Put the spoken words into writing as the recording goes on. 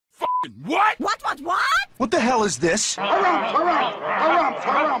What? What? What the hell is this? Harumph.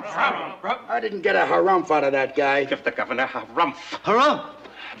 I didn't get a harumph out of that guy. Give the governor harumph. Harumph?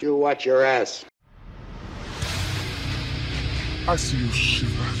 You watch your ass. I see you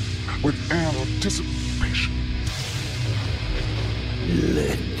shiver with anticipation.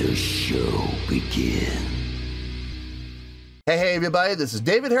 Let the show begin. Hey everybody, this is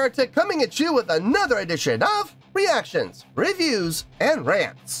David Heretic coming at you with another edition of Reactions, Reviews, and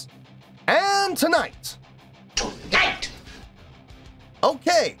Rants. And tonight...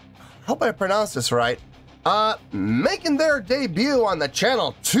 Okay, hope I pronounced this right. Making their debut on the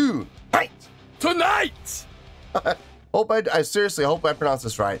channel tonight. I seriously hope I pronounced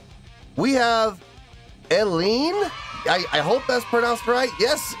this right. We have Eleine. I hope that's pronounced right.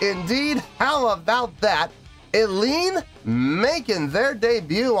 Yes, indeed. How about that? Eleine making their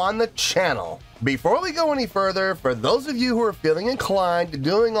debut on the channel. Before we go any further, for those of you who are feeling inclined to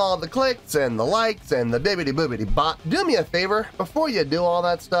doing all the clicks and the likes and the bibbity boobity bop, do me a favor, before you do all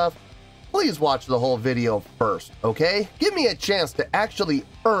that stuff, please watch the whole video first, okay? Give me a chance to actually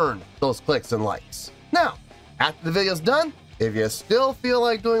earn those clicks and likes. Now, after the video's done, if you still feel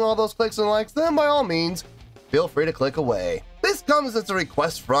like doing all those clicks and likes, then by all means, feel free to click away. This comes as a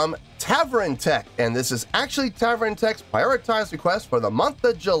request from Travesty, and this is actually Travesty's prioritized request for the month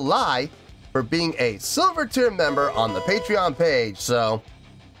of July for being a silver tier member on the Patreon page. So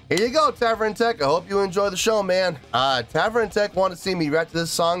here you go, Travesty. I hope you enjoy the show, man. Travesty wanted to see me react to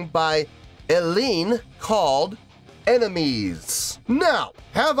this song by Eleine called Enemies. Now,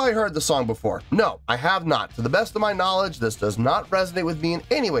 have I heard the song before? No, I have not. To the best of my knowledge, this does not resonate with me in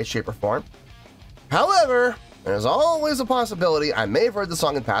any way, shape, or form. However, there's always a possibility I may have heard the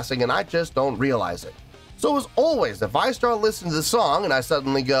song in passing and I just don't realize it. So as always, if I start listening to the song and I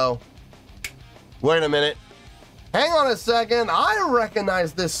suddenly go, wait a minute, hang on a second, I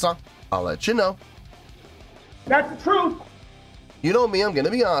recognize this song, I'll let you know. That's the truth. You know me, I'm gonna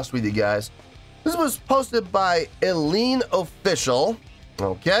be honest with you guys. This was posted by Eleine Official,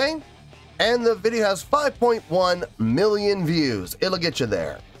 okay? And the video has 5.1 million views. It'll get you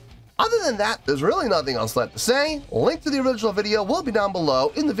there. Other than that, there's really nothing else left to say. Link to the original video will be down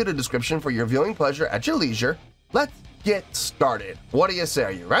below in the video description for your viewing pleasure at your leisure. Let's get started. What do you say?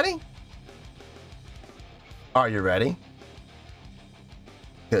 Are you ready? Are you ready?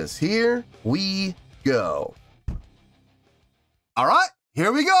 Because here we go. All right,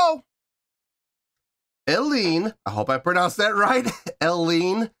 here we go. Eleine, I hope I pronounced that right.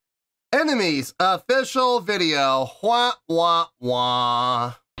 Eleine, Enemies, official video. Wah, wah,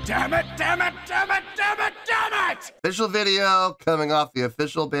 wah. Damn it, damn it, damn it, damn it, damn it! Official video coming off the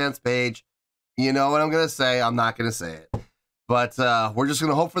official band's page. You know what I'm going to say. I'm not going to say it. But we're just going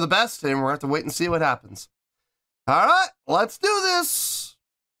to hope for the best, and we're going to have to wait and see what happens. All right, let's do this.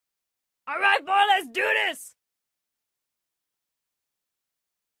 All right, boy, let's do this.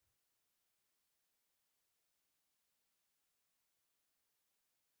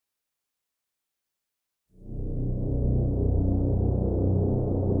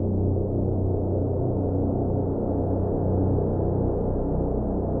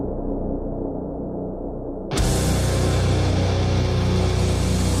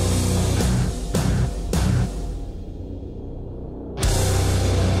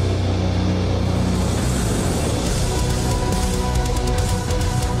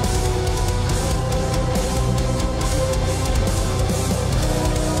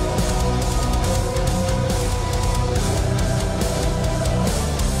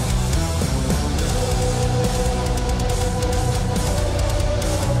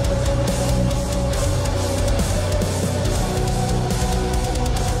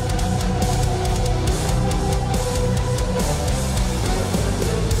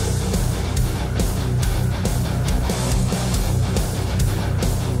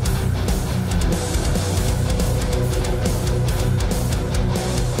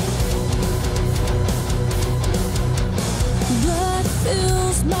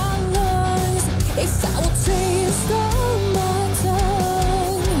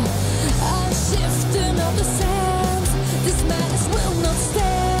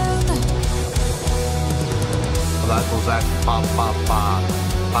 That pop, pop, pop,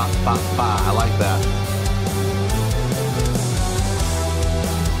 pop, pop, pop. I like that.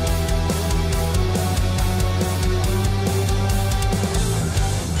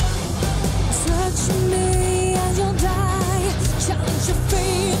 Touch me and you'll die. Challenge your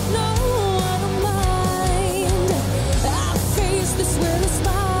fate, no, I don't mind. I face this with a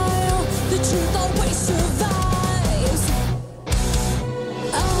smile. The truth always survives.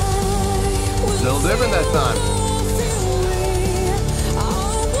 I will Still different that time. feel we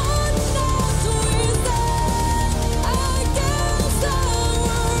are one.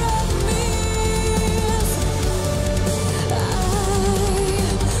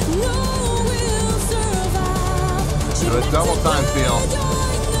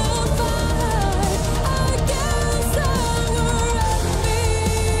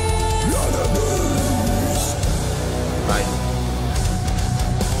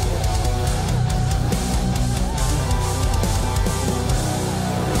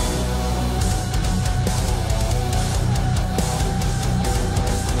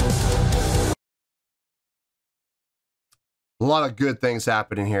 A lot of good things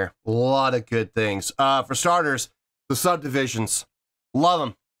happening here. A lot of good things. For starters, the subdivisions. Love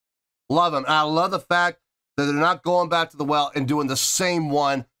them. Love them. I love the fact that they're not going back to the well and doing the same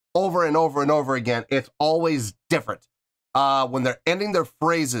one over and over and over again. It's always different. When they're ending their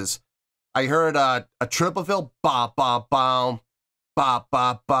phrases, I heard a triple fill, ba ba bam, ba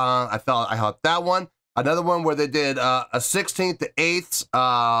ba bam. I thought that one. Another one where they did a 16th to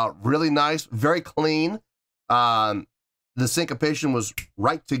 8ths, really nice, very clean. The syncopation was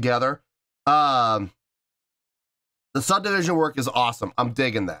right together. The subdivision work is awesome. I'm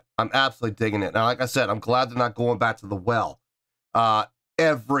digging that. I'm absolutely digging it. Now, like I said, I'm glad they're not going back to the well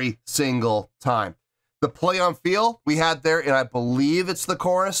every single time. The play on feel we had there, and I believe it's the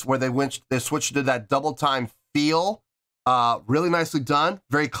chorus where they switched to that double time feel. Really nicely done,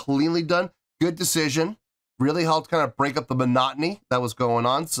 very cleanly done. Good decision. Really helped kind of break up the monotony that was going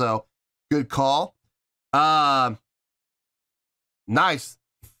on. So good call. Nice,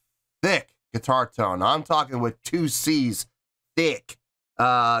 thick guitar tone. I'm talking with 2 C's, thick.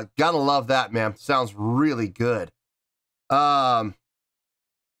 Gotta love that, man. Sounds really good.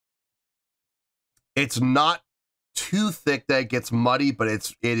 It's not too thick that it gets muddy, but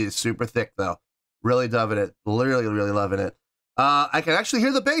it is super thick though. Really loving it. Literally, really loving it. I can actually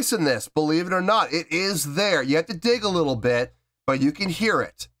hear the bass in this, believe it or not. It is there. You have to dig a little bit, but you can hear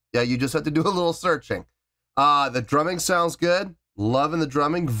it. Yeah, you just have to do a little searching. The drumming sounds good. Loving the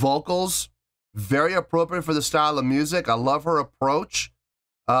drumming. Vocals, very appropriate for the style of music. I love her approach.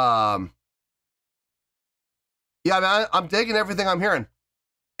 Yeah, man, I'm digging everything I'm hearing.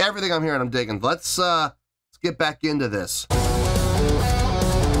 Everything I'm hearing, I'm digging. Let's get back into this.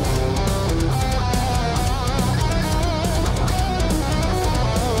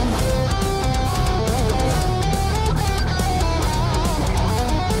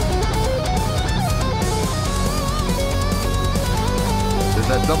 There's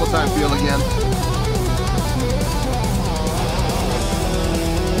that double time feel again.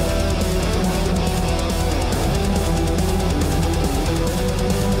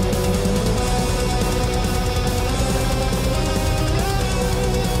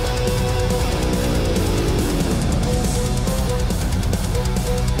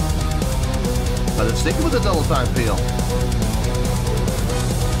 Sticking with the double time feel.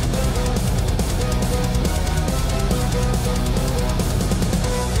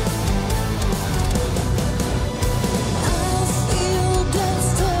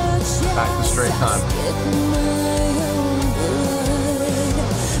 Back to straight time.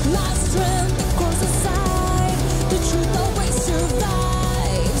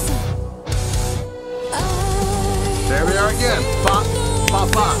 There we are again. Pop,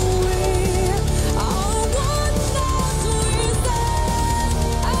 pop, pop.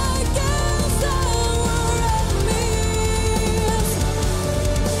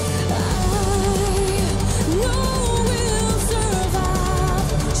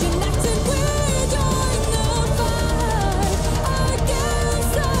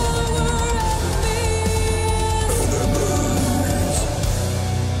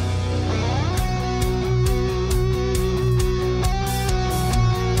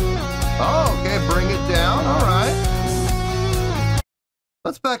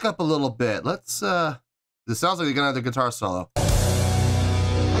 Let's back up a little bit. Let's, this sounds like you're gonna have the guitar solo.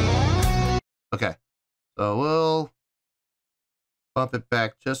 Okay, so we'll bump it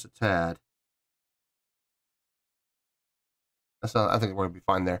back just a tad. That's not, I think we're gonna be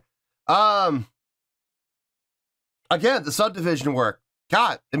fine there. Again, the subdivision work.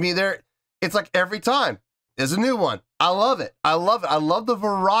 God, I mean, it's like every time there's a new one. I love it. I love it. I love the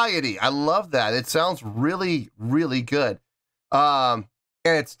variety. I love that. It sounds really, really good.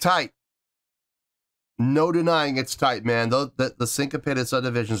 And it's tight. No denying it's tight, man. The syncopated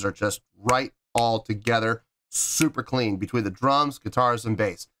subdivisions are just right all together. Super clean between the drums, guitars, and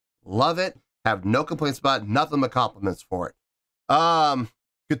bass. Love it. Have no complaints about it. Nothing but compliments for it.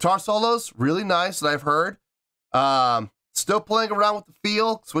 Guitar solos, really nice that I've heard. Still playing around with the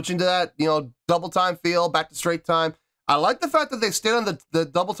feel, switching to that, double time feel, back to straight time. I like the fact that they stayed on the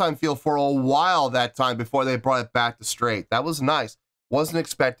double time feel for a while that time before they brought it back to straight. That was nice. Wasn't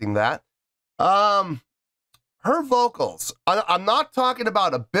expecting that. Her vocals. I'm not talking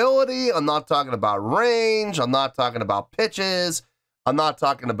about ability. I'm not talking about range. I'm not talking about pitches. I'm not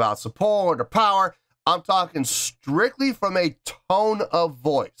talking about support or power. I'm talking strictly from a tone of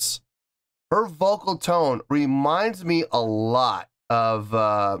voice. Her vocal tone reminds me a lot of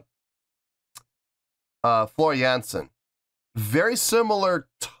Floor Jansen. Very similar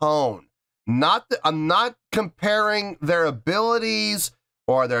tone. I'm not comparing their abilities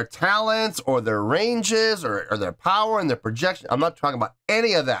or their talents or their ranges or their power and their projection. I'm not talking about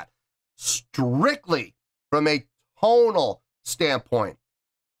any of that. Strictly from a tonal standpoint.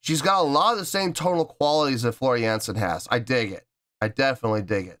 She's got a lot of the same tonal qualities that Floor Jansen has. I dig it. I definitely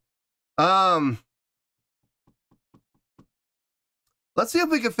dig it. Let's see if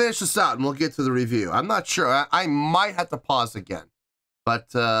we can finish this out and we'll get to the review. I'm not sure. I might have to pause again, but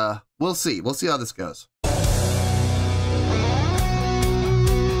we'll see. We'll see how this goes.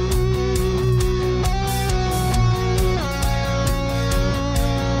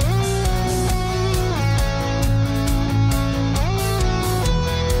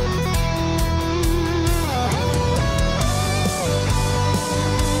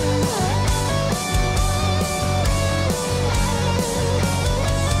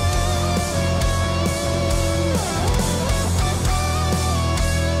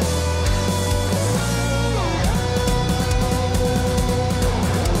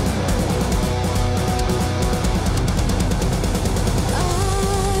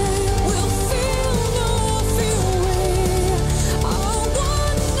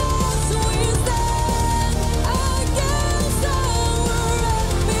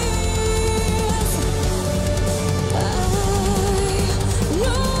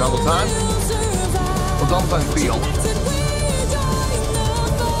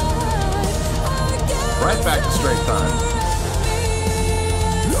 Right back to straight time.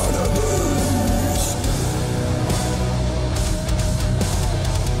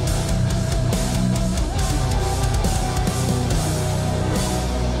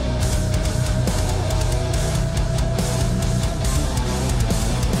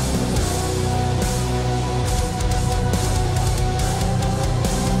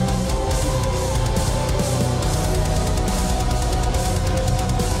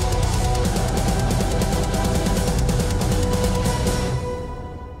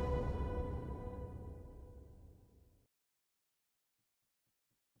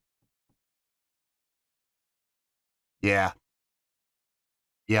 Yeah.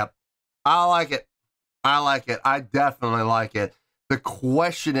 Yep. I like it. I like it. I definitely like it. The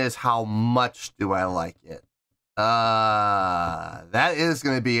question is, how much do I like it? That is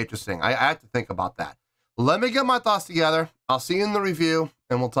going to be interesting. I have to think about that. Let me get my thoughts together. I'll see you in the review,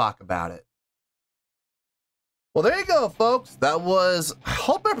 and we'll talk about it. Well, there you go, folks. That was, I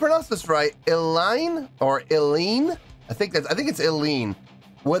hope I pronounced this right, Eleine or Eleine. I think it's Eleine,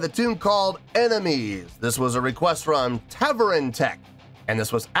 with a tune called Enemies. This was a request from Tavern Tech, and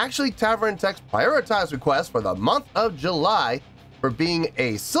this was actually Tavern Tech's prioritized request for the month of July for being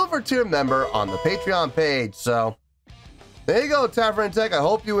a silver tier member on the Patreon page. So there you go, Tavern Tech. I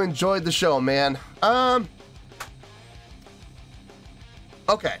hope you enjoyed the show, man.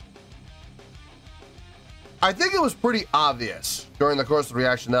 Okay. I think it was pretty obvious during the course of the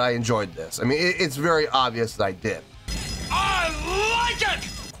reaction that I enjoyed this. I mean, it's very obvious that I did. I like it!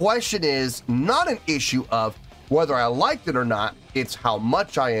 Question is not an issue of whether I liked it or not, it's how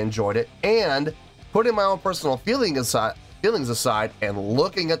much I enjoyed it, and putting my own personal feelings aside and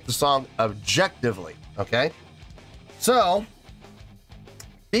looking at the song objectively, okay? So,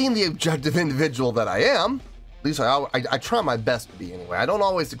 being the objective individual that I am, at least I try my best to be anyway. I don't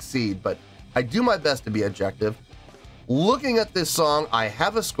always succeed, but I do my best to be objective. Looking at this song, I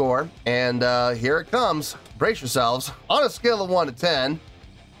have a score, and here it comes. Brace yourselves. On a scale of 1 to 10,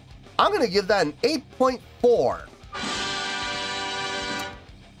 I'm going to give that an 8.4.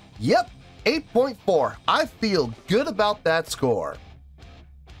 Yep, 8.4. I feel good about that score.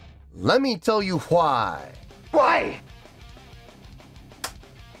 Let me tell you why. Why?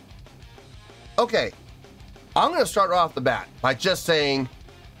 Okay, I'm going to start off the bat by just saying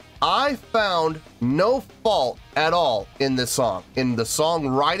I found no fault at all in this song. In the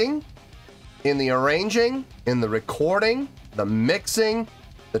songwriting, in the arranging, in the recording, the mixing,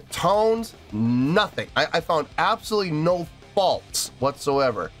 the tones, nothing. I found absolutely no faults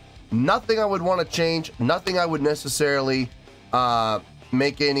whatsoever. Nothing I would want to change, nothing I would necessarily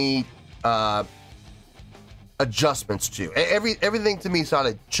make any adjustments to. Everything to me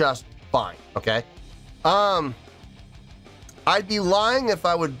sounded just fine, okay? I'd be lying if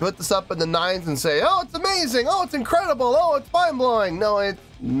I would put this up in the 9s and say, oh, it's amazing, oh, it's incredible, oh, it's mind-blowing. No, it's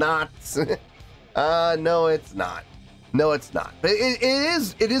not. No, it's not. No, it's not. But it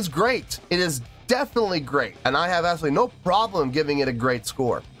is great. It is definitely great, and I have absolutely no problem giving it a great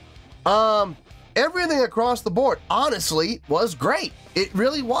score. Everything across the board, honestly, was great. It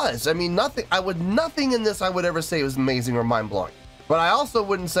really was. I mean, nothing in this I would ever say was amazing or mind-blowing. But I also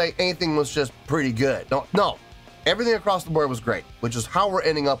wouldn't say anything was just pretty good. No. Everything across the board was great, which is how we're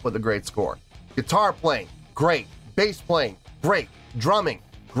ending up with a great score. Guitar playing, great. Bass playing, great. Drumming,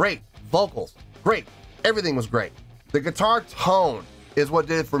 great. Vocals, great. Everything was great. The guitar tone is what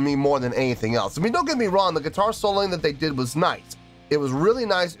did it for me more than anything else. I mean, don't get me wrong, the guitar soloing that they did was nice. It was really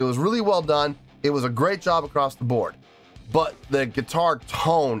nice. It was really well done. It was a great job across the board. But the guitar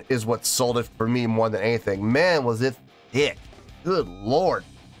tone is what sold it for me more than anything. Man, was it thick. Good Lord.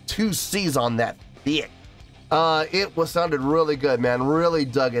 2 C's on that thick. It sounded really good, man. Really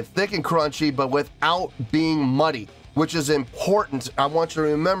dug it. Thick and crunchy, but without being muddy, which is important. I want you to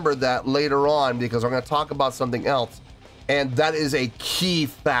remember that later on because I'm going to talk about something else. And that is a key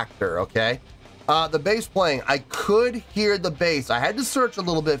factor, okay? The bass playing, I could hear the bass. I had to search a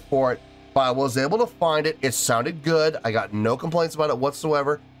little bit for it, but I was able to find it. It sounded good. I got no complaints about it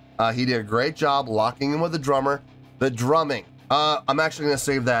whatsoever. He did a great job locking in with the drummer. The drumming, I'm actually going to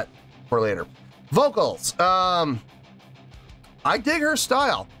save that for later. Vocals, I dig her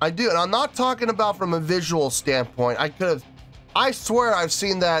style. I do, and I'm not talking about from a visual standpoint. I swear I've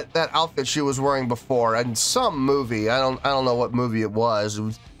seen that outfit she was wearing before in some movie. I don't know what movie it was.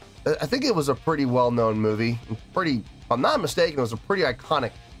 I think it was a pretty well-known movie. If I'm not mistaken, it was a pretty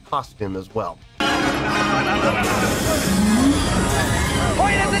iconic costume as well.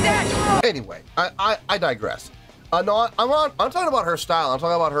 Anyway, I digress. No, I'm talking about her style. I'm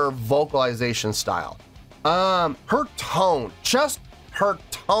talking about her vocalization style. Her tone, just her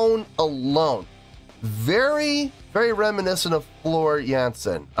tone alone, very, very reminiscent of Floor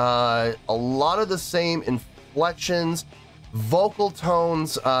Jansen. A lot of the same inflections, vocal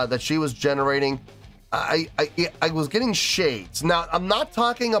tones that she was generating. I was getting shades. Now, I'm not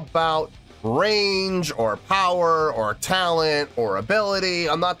talking about range or power or talent or ability.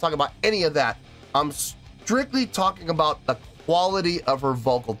 I'm not talking about any of that. I'm strictly talking about the quality of her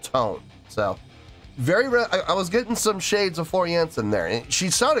vocal tone. So, I was getting some shades of Floor Jansen there, and she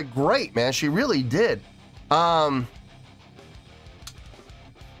sounded great, man. She really did. I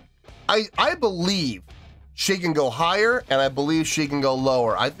believe she can go higher, and I believe she can go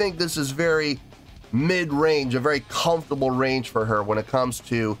lower. I think this is very mid-range, a very comfortable range for her when it comes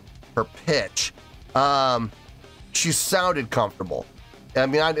to her pitch. She sounded comfortable. I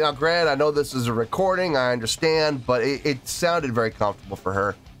mean, now granted, I know this is a recording, I understand, but it sounded very comfortable for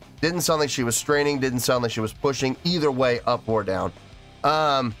her. Didn't sound like she was straining, didn't sound like she was pushing, either way, up or down.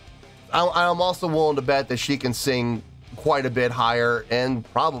 I'm also willing to bet that she can sing quite a bit higher and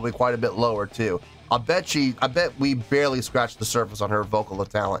probably quite a bit lower too. I bet we barely scratched the surface on her vocal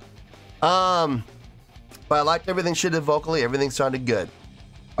talent. But I liked everything she did vocally, everything sounded good.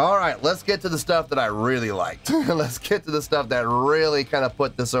 All right, let's get to the stuff that I really liked. Let's get to the stuff that really kind of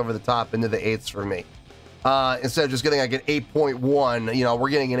put this over the top into the 8s for me. Instead of just getting like an 8.1, you know, we're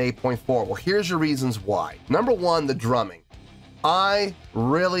getting an 8.4. Well, here's your reasons why. Number one, the drumming. I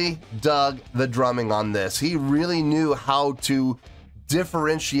really dug the drumming on this. He really knew how to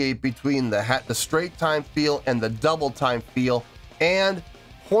differentiate between the straight time feel and the double time feel, and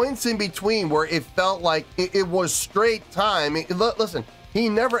points in between where it felt like it was straight time. Listen, he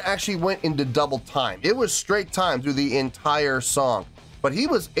never actually went into double time. It was straight time through the entire song. But he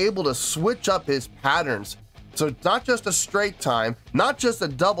was able to switch up his patterns. So it's not just a straight time, not just a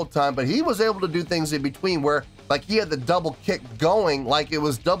double time, but he was able to do things in between where like he had the double kick going like it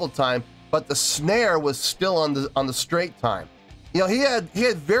was double time, but the snare was still on the straight time. You know, he had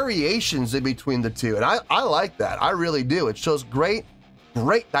variations in between the two, and I like that. I really do. It shows great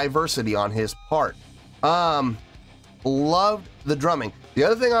diversity on his part. Loved the drumming. The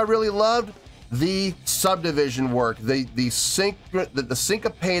other thing I really loved, the subdivision work, the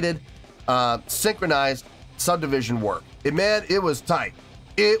syncopated, synchronized subdivision work. It was tight.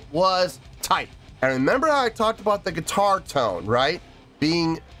 It was tight. And remember how I talked about the guitar tone, right?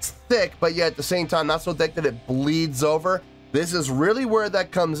 Being thick, but yet at the same time not so thick that it bleeds over. This is really where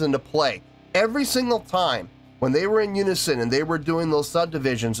that comes into play. Every single time when they were in unison and they were doing those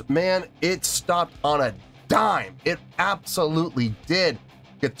subdivisions, man, it stopped on a dime. It absolutely did.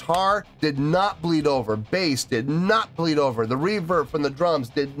 Guitar did not bleed over. Bass did not bleed over. The reverb from the drums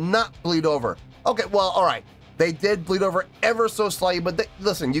did not bleed over. Okay, well, all right. They did bleed over ever so slightly, but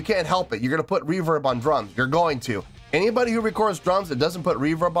listen, you can't help it. You're going to put reverb on drums. You're going to. Anybody who records drums that doesn't put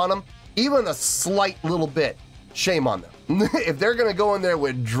reverb on them, even a slight little bit, shame on them. If they're going to go in there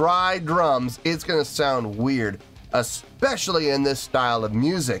with dry drums, it's going to sound weird, especially in this style of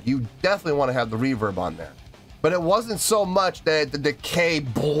music. You definitely want to have the reverb on there. But it wasn't so much that the decay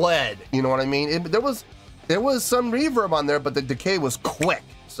bled, you know what I mean? There was some reverb on there, but the decay was quick.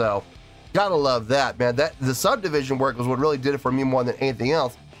 So, gotta love that, man. The subdivision work was what really did it for me more than anything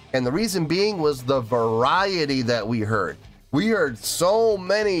else. And the reason being was the variety that we heard. We heard so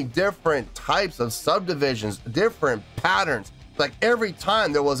many different types of subdivisions, different patterns. like every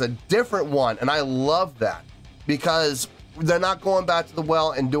time there was a different one, and I love that because they're not going back to the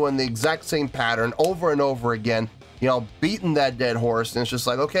well and doing the exact same pattern over and over again, you know, beating that dead horse. And it's just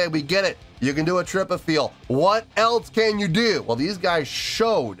like, okay, we get it. You can do a trip of feel. What else can you do? Well, these guys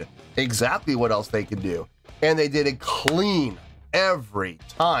showed exactly what else they could do, and they did it clean every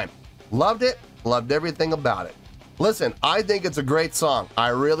time. Loved it. Loved everything about it. Listen, I think it's a great song. I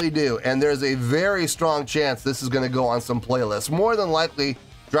really do. And there's a very strong chance this is going to go on some playlists. More than likely,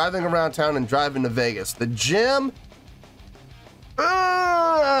 driving around town and driving to Vegas. The gym,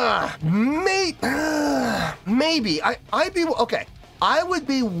 maybe. Okay. I would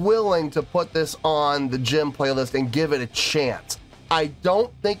be willing to put this on the gym playlist and give it a chance. I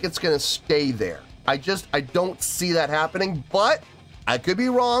don't think it's going to stay there. I don't see that happening, but I could be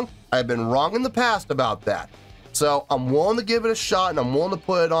wrong. I've been wrong in the past about that. So I'm willing to give it a shot, and I'm willing to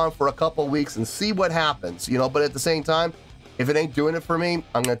put it on for a couple weeks and see what happens, you know, but at the same time, if it ain't doing it for me,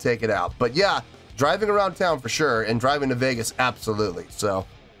 I'm going to take it out. But yeah, driving around town for sure, and driving to Vegas, absolutely. So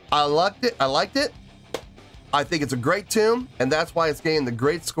I liked it. I think it's a great tune, and that's why it's getting the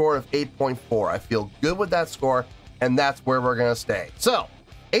great score of 8.4. I feel good with that score, and that's where we're going to stay. So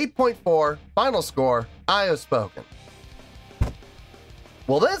 8.4, final score, I have spoken.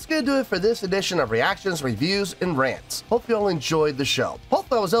 Well, that's going to do it for this edition of Reactions, Reviews, and Rants. Hope you all enjoyed the show. Hope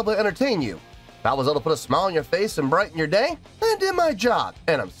I was able to entertain you. If I was able to put a smile on your face and brighten your day, I did my job,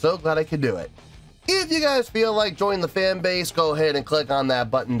 and I'm so glad I could do it. If you guys feel like joining the fan base, go ahead and click on that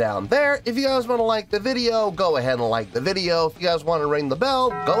button down there. If you guys want to like the video, go ahead and like the video. If you guys want to ring the bell,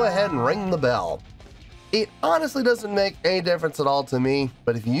 go ahead and ring the bell. It honestly doesn't make any difference at all to me,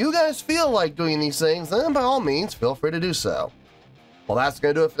 but if you guys feel like doing these things, then by all means, feel free to do so. Well, that's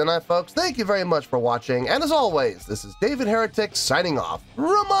going to do it for tonight, folks. Thank you very much for watching. And as always, this is David Heretic signing off,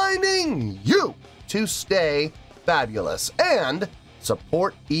 reminding you to stay fabulous and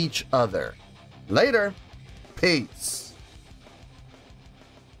support each other. Later. Peace.